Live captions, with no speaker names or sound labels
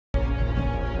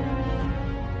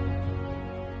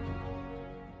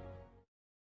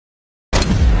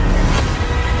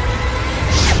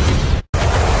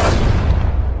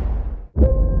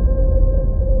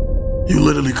You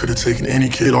literally could have taken any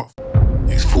kid off.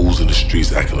 These fools in the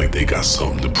streets acting like they got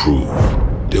something to prove.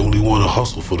 They only want to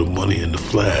hustle for the money and the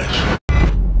flash.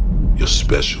 You're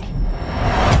special.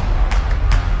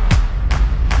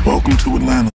 Welcome to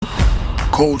Atlanta.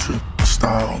 Culture,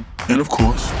 style, and of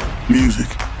course, music.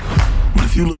 But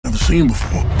if you never seen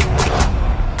before,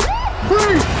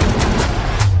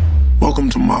 welcome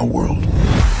to my world.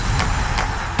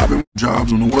 I've been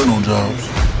jobs when there were no jobs.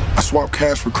 I swapped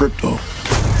cash for crypto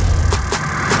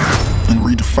and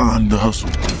redefined the hustle.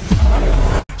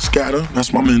 Scatter,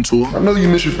 that's my mentor. I know you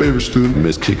miss your favorite student.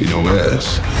 Miss kicking your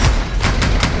ass.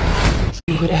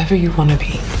 Be whatever you want to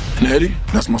be. And Eddie,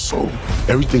 that's my soul.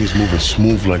 Everything is moving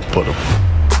smooth like butter.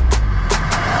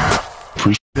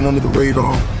 Been under the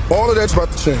radar. All of that's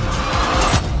about to change.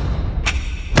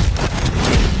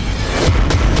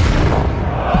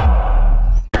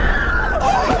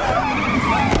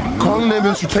 Call an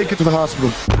ambulance, you take it to the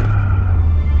hospital.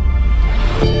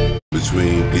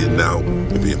 Between getting out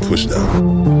and being pushed out.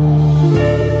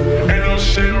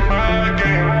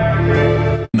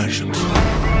 Connections.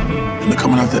 And they're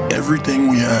coming after everything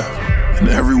we have and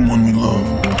everyone we love.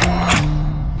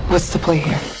 What's the play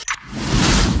here?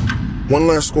 One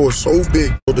last score so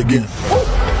big, again.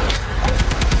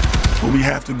 But we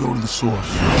have to go to the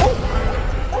source.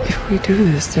 If we do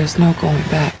this, there's no going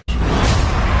back.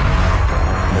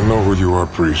 I know who you are,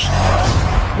 priest.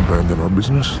 Abandon our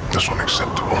business? That's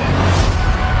unacceptable.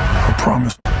 I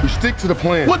promise. We stick to the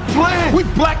plan. What plan? We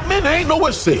black men ain't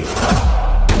nowhere safe.